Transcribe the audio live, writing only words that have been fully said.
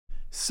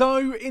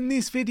So in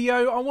this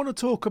video, I want to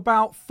talk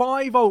about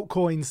 5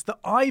 altcoins that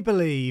I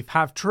believe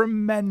have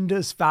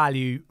tremendous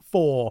value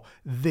for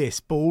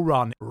this bull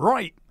run.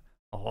 Right,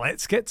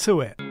 let's get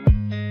to it.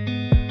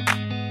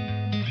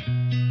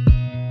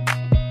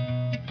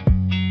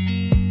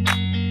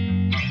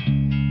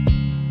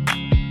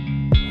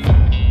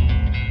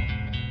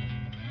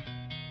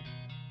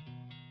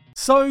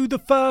 So the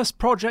first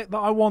project that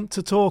I want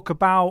to talk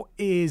about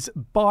is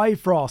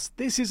Bifrost.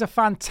 This is a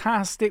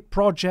fantastic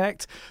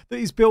project that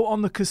is built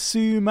on the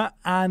Kusama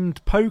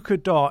and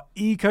Polkadot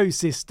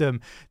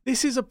ecosystem.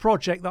 This is a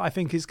project that I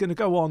think is going to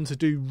go on to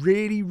do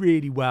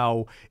really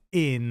well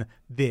in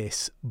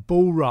this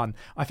bull run.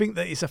 I think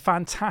that it's a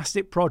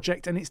fantastic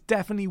project and it's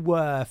definitely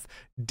worth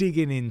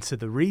digging into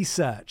the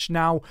research.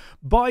 Now,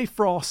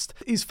 Bifrost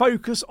is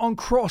focused on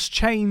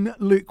cross-chain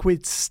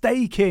liquid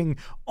staking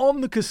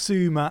on the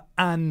Kusama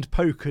and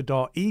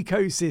Polkadot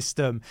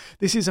ecosystem.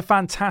 This is a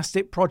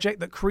fantastic project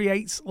that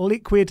creates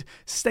liquid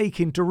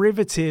staking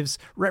derivatives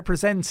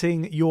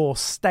representing your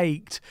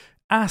staked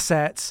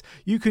assets.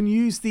 You can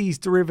use these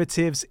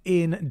derivatives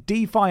in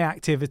DeFi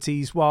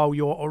activities while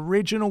your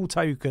original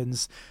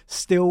tokens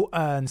still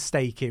earn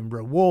staking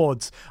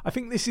rewards. I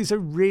think this is a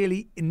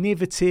really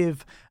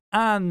innovative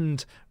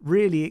and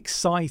really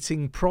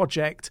exciting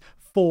project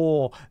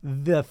for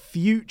the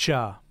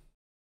future.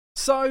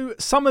 So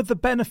some of the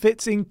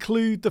benefits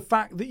include the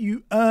fact that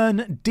you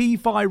earn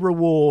DeFi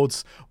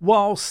rewards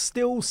while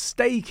still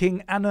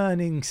staking and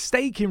earning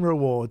staking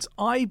rewards.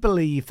 I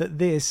believe that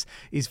this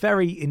is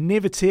very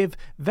innovative,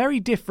 very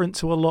different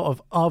to a lot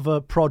of other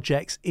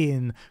projects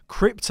in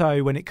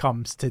crypto when it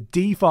comes to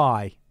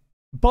DeFi.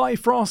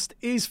 Bifrost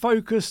is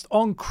focused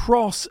on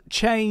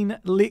cross-chain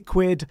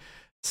liquid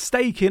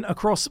staking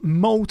across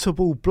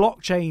multiple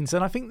blockchains,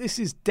 and I think this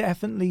is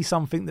definitely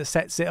something that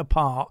sets it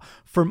apart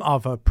from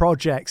other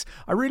projects.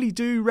 I really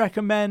do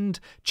recommend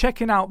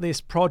checking out this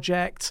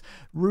project,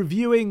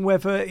 reviewing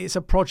whether it's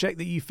a project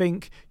that you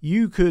think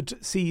you could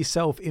see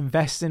yourself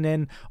investing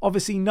in.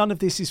 Obviously, none of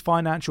this is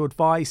financial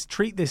advice.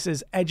 Treat this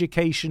as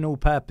educational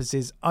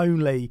purposes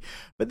only.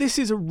 But this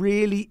is a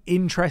really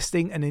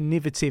interesting and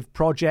innovative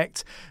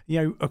project,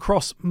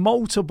 across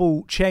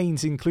multiple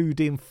chains,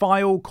 including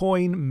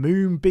Filecoin,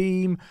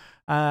 Moonbeam,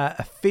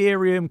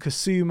 Ethereum,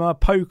 Kusama,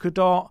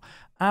 Polkadot,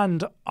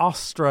 and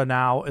Astra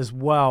now as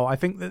well. I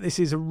think that this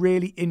is a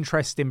really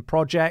interesting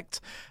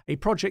project, a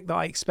project that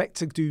I expect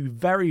to do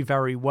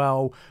very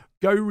well.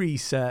 Go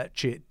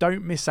research it.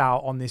 Don't miss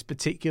out on this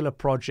particular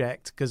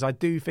project because I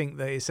do think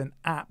that it's an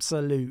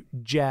absolute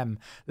gem.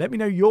 Let me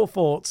know your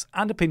thoughts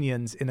and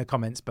opinions in the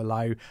comments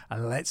below,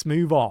 and let's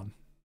move on.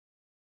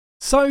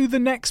 So the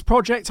next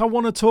project I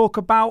want to talk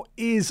about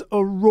is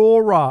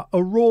Aurora.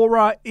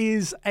 Aurora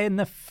is an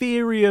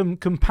Ethereum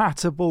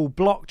compatible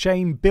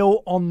blockchain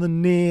built on the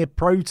Near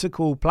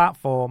protocol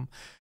platform.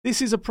 This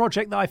is a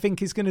project that I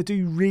think is going to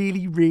do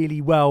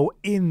really well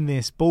in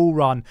this bull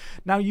run.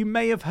 Now, you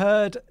may have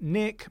heard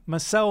Nick,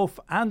 myself,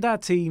 and our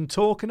team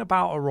talking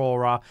about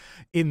Aurora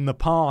in the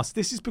past.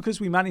 This is because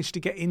we managed to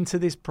get into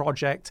this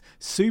project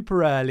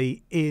super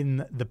early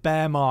in the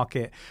bear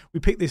market. We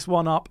picked this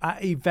one up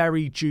at a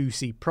very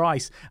juicy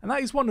price, and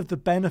that is one of the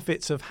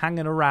benefits of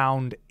hanging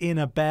around in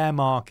a bear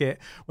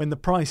market when the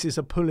prices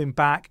are pulling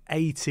back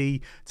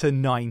 80 to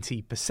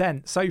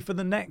 90%. So for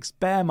the next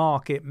bear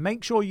market,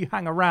 make sure you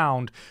hang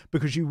around,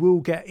 because you will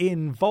get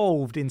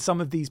involved in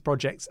some of these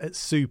projects at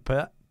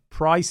super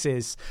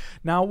prices.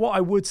 Now, what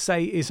I would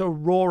say is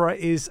Aurora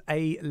is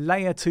a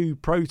layer 2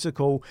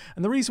 protocol,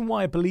 and the reason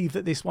why I believe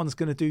that this one's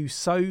going to do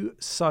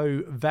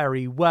so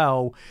very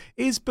well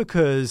is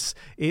because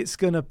it's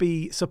going to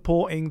be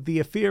supporting the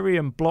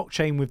Ethereum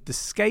blockchain with the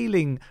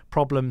scaling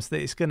problems that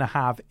it's going to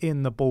have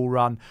in the bull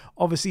run.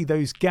 Obviously,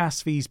 those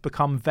gas fees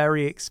become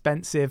very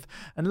expensive,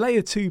 and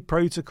layer 2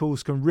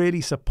 protocols can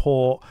really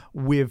support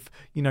with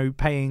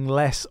paying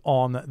less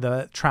on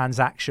the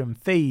transaction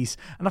fees,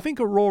 and I think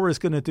Aurora is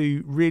going to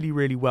do really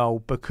well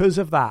because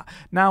of that.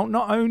 Now,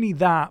 not only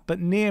that, but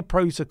Near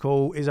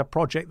Protocol is a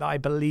project that I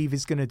believe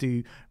is going to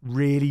do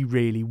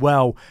really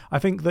well. I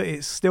think that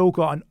it's still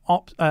got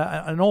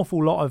an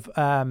awful lot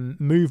of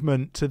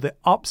movement to the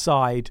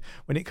upside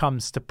when it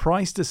comes to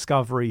price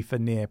discovery for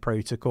Near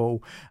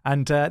Protocol,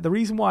 and the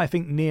reason why I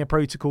think Near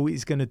Protocol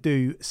is going to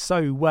do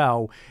so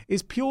well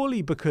is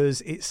purely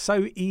because it's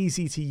so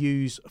easy to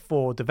use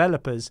for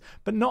developers,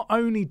 but not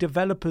only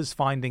developers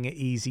finding it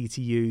easy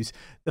to use,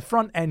 the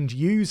front end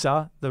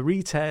user, the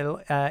retail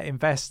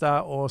investor,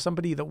 or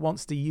somebody that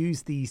wants to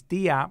use these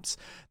dApps,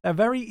 they're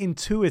very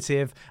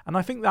intuitive, and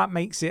I think that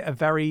makes it a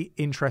very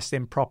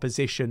interesting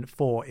proposition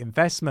for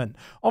investment.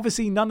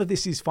 Obviously, none of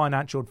this is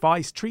financial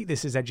advice. Treat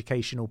this as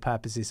educational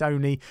purposes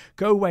only.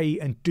 Go away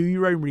and do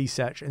your own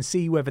research and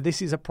see whether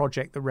this is a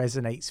project that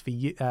resonates for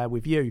you,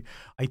 with you.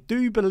 I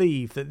do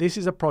believe that this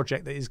is a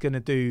project that is going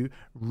to do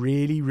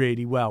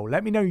really well.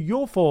 Let me know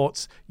your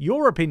thoughts,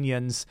 your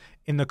opinions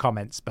in the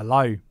comments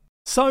below.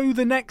 So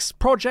the next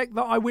project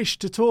that I wish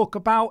to talk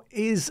about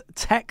is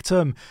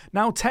Tectum.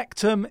 Now,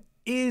 Tectum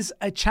is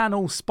a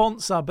channel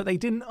sponsor, but they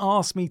didn't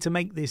ask me to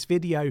make this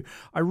video.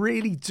 I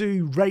really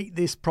do rate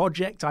this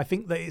project. I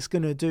think that it's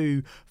going to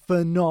do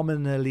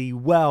phenomenally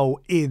well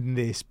in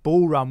this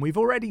bull run. We've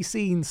already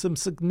seen some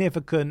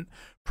significant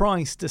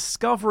price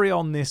discovery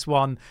on this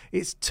one.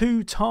 It's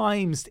 2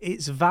 times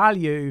its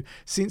value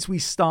since we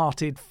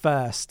started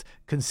first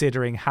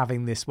considering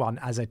having this one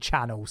as a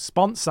channel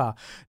sponsor.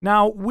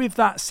 Now, with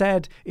that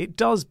said, it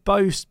does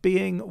boast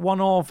being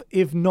one of,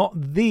 if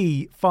not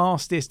the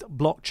fastest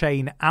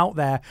blockchain out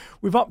there,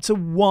 with up to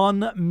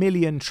 1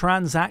 million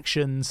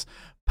transactions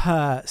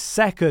per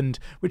second,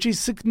 which is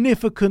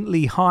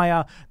significantly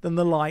higher than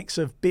the likes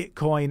of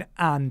Bitcoin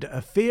and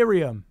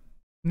Ethereum.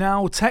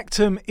 Now,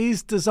 Tectum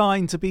is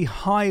designed to be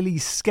highly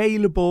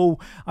scalable.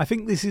 I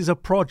think this is a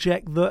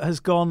project that has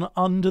gone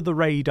under the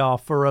radar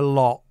for a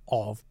lot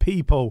of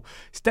people.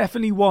 It's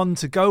definitely one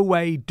to go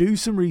away, do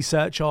some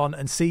research on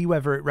and see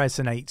whether it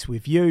resonates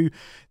with you.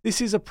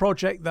 This is a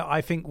project that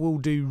I think will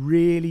do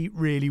really,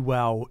 really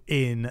well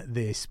in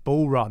this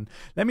bull run.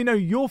 Let me know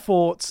your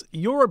thoughts,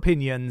 your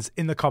opinions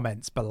in the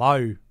comments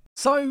below.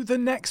 So the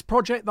next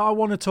project that I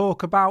want to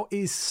talk about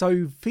is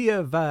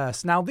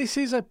Sophiaverse. Now, this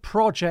is a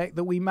project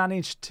that we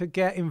managed to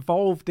get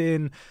involved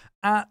in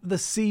at the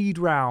seed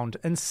round,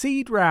 and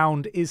seed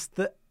round is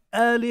the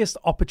earliest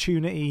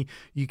opportunity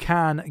you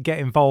can get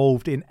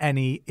involved in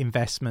any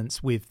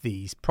investments with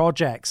these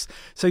projects.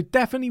 So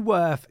definitely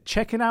worth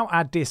checking out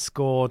our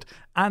Discord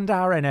and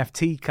our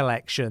NFT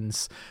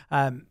collections.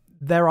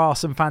 There are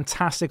some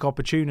fantastic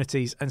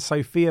opportunities, and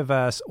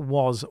Sophiaverse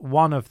was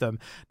one of them.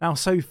 Now,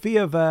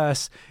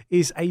 Sophiaverse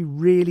is a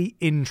really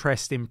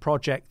interesting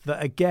project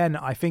that, again,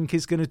 I think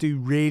is going to do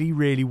really,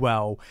 really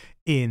well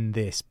in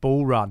this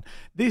bull run.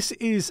 This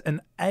is an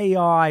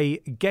AI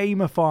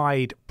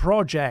gamified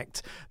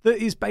project that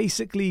is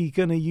basically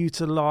going to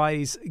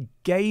utilize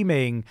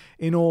gaming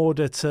in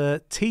order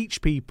to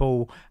teach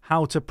people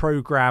how to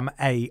program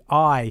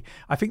AI.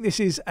 I think this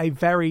is a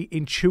very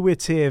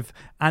intuitive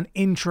and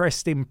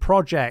interesting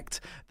project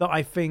that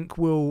I think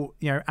will,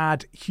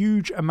 add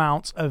huge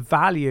amounts of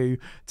value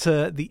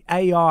to the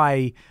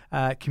AI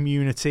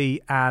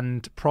community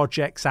and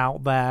projects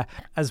out there,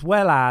 as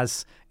well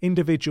as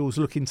individuals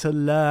looking to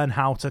learn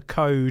how to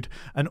code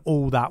and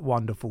all that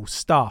wonderful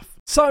stuff.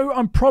 So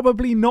I'm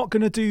probably not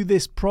going to do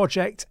this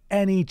project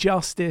any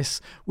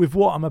justice with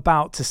what I'm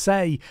about to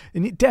say,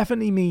 and it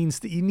definitely means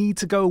that you need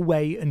to go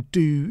away and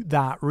do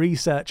that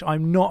research.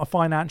 I'm not a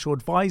financial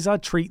advisor.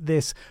 Treat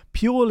this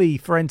purely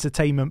for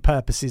entertainment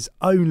purposes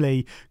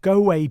only. Go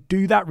away,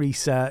 do that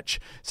research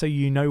so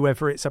you know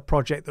whether it's a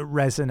project that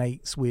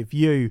resonates with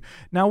you.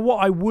 Now,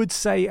 what I would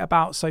say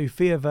about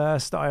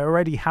Sophiaverse that I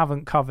already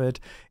haven't covered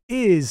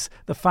is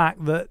the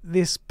fact that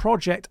this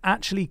project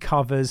actually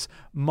covers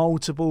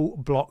multiple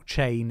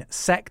blockchain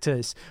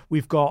sectors.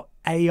 We've got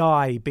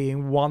AI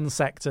being one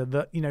sector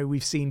that,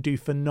 we've seen do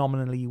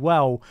phenomenally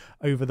well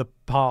over the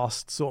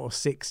past sort of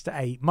 6 to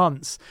 8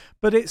 months.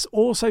 But it's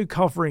also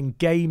covering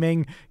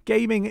gaming.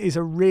 Gaming is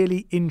a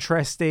really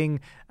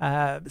interesting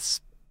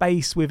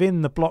space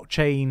within the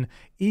blockchain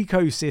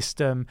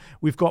ecosystem.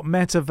 We've got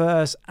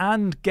metaverse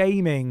and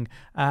gaming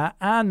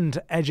and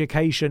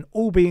education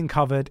all being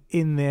covered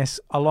in this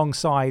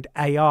alongside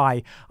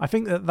AI. I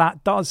think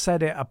that does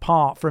set it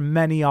apart from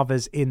many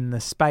others in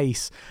the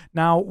space.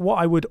 Now, what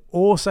I would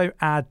also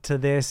add to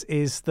this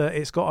is that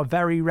it's got a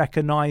very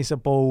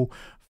recognizable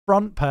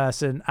front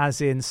person,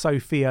 as in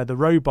Sophia the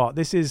robot.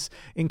 This is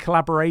in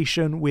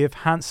collaboration with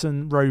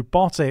Hanson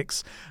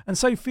Robotics, and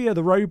Sophia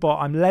the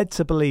robot, I'm led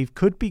to believe,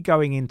 could be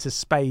going into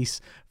space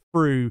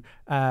through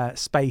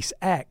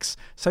SpaceX.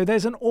 So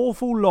there's an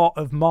awful lot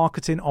of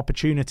marketing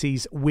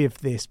opportunities with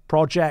this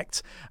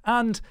project,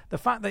 and the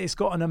fact that it's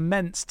got an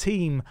immense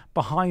team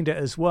behind it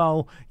as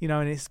well,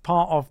 and it's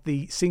part of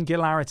the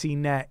Singularity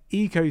Net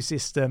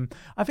ecosystem,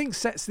 I think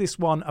sets this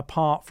one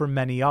apart from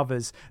many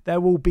others. There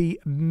will be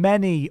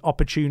many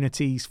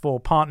opportunities for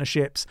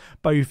partnerships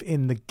both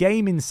in the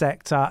gaming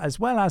sector as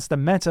well as the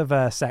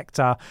metaverse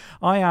sector.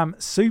 I am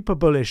super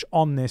bullish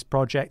on this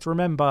project.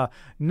 Remember,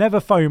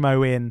 never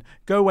FOMO in.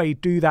 Go away,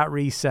 do that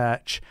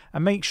research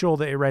and make sure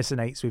that it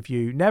resonates with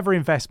you. Never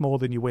invest more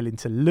than you're willing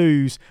to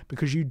lose,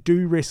 because you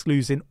do risk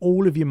losing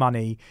all of your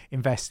money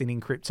investing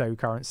in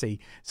cryptocurrency.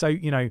 So,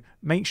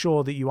 make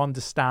sure that you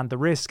understand the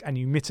risk and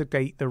you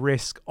mitigate the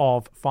risk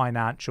of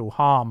financial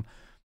harm.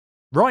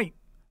 Right,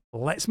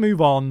 let's move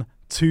on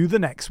to the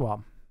next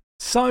one.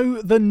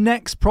 So the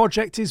next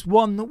project is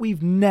one that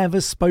we've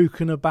never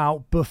spoken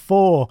about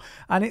before,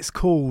 and it's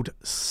called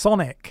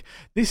Sonic.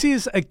 This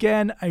is,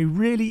 again, a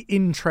really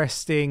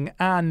interesting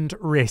and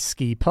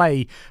risky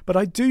play, but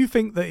I do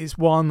think that it's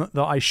one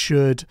that I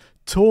should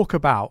talk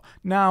about.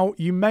 Now,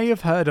 you may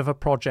have heard of a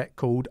project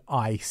called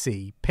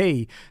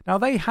ICP. Now,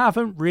 they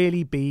haven't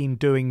really been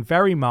doing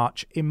very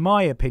much, in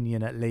my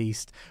opinion at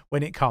least,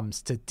 when it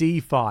comes to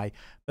DeFi,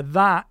 but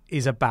that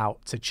is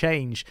about to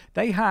change.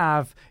 They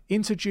have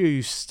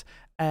introduced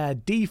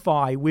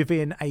DeFi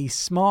within a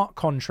smart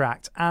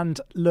contract. And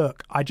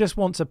look, I just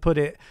want to put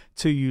it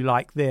to you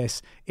like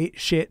this. It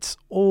shits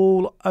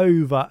all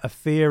over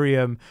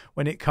Ethereum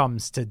when it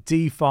comes to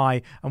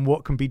DeFi and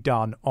what can be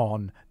done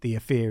on the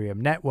Ethereum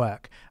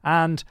network.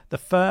 And the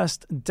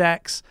first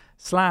DEX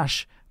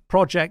 /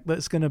 project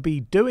that's going to be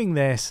doing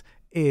this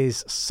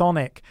is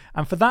Sonic,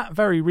 and for that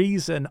very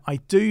reason I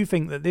do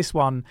think that this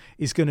one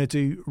is going to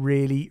do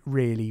really,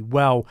 really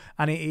well,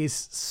 and it is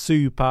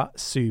super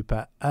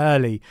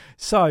early.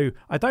 So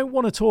I don't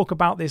want to talk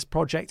about this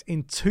project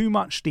in too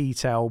much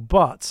detail,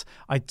 but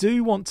I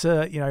do want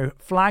to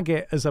flag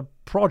it as a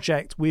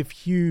project with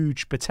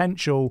huge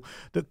potential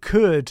that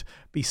could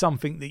be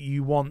something that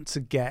you want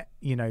to get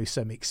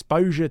some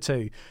exposure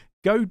to.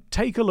 Go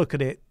take a look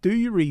at it, do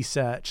your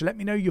research, let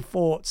me know your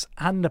thoughts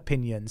and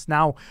opinions.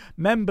 Now,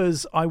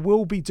 members, I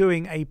will be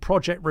doing a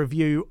project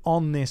review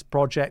on this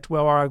project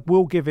where I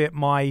will give it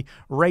my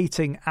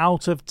rating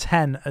out of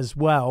 10 as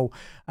well.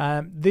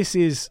 This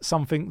is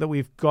something that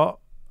we've got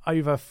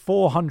over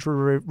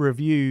 400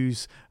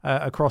 reviews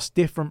across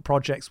different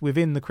projects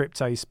within the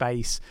crypto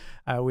space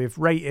with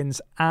ratings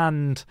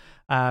and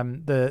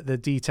the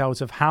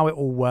details of how it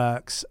all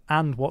works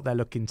and what they're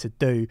looking to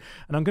do.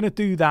 And I'm going to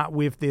do that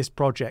with this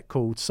project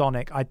called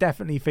Sonic. I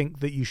definitely think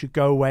that you should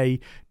go away,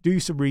 do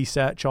some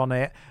research on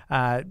it,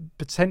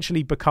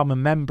 potentially become a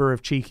member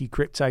of Cheeky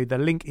Crypto. The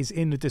link is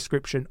in the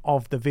description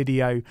of the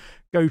video.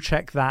 Go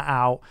check that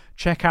out.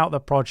 Check out the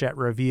project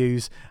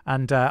reviews,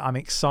 and I'm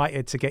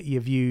excited to get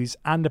your views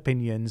and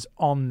opinions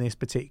on this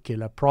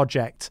particular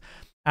project.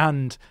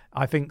 And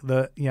I think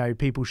that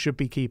people should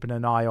be keeping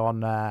an eye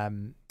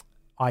on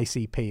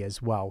ICP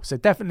as well. So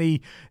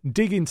definitely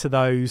dig into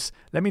those.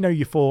 Let me know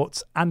your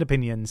thoughts and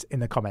opinions in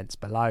the comments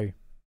below.